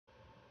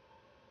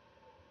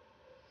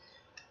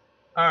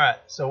Alright,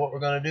 so what we're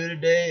going to do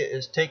today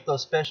is take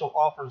those special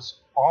offers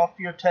off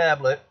your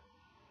tablet,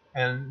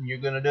 and you're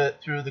going to do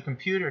it through the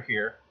computer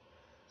here.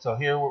 So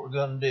here what we're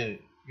going to do,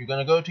 you're going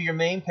to go to your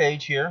main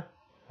page here,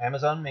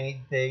 Amazon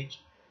main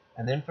page,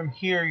 and then from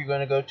here you're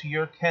going to go to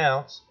your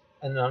accounts,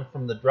 and then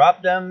from the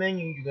drop down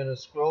menu you're going to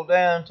scroll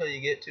down until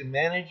you get to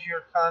manage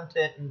your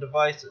content and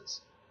devices.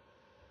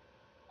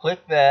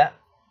 Click that,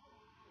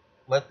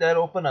 let that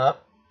open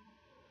up.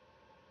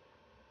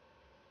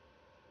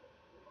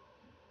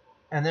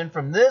 And then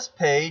from this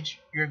page,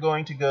 you're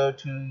going to go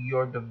to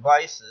your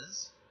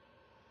devices,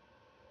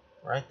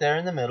 right there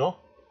in the middle.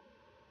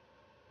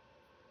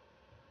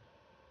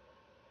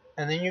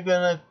 And then you're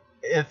going to,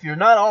 if you're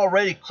not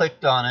already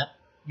clicked on it,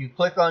 you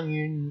click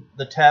on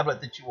the tablet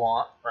that you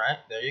want, right?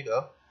 There you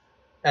go.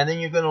 And then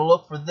you're going to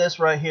look for this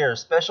right here,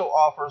 special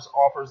offers,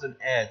 offers, and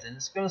ads. And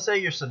it's going to say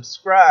you're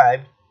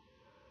subscribed,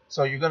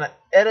 so you're going to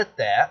edit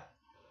that.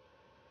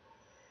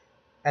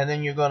 And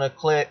then you're going to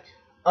click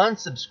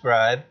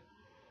unsubscribe.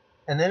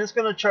 And then it's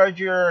going to charge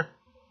your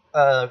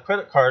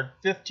credit card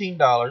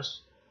 $15,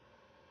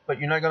 but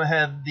you're not going to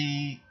have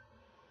the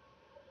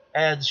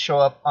ads show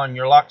up on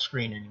your lock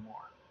screen anymore.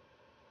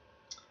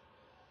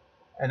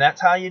 And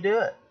that's how you do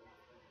it.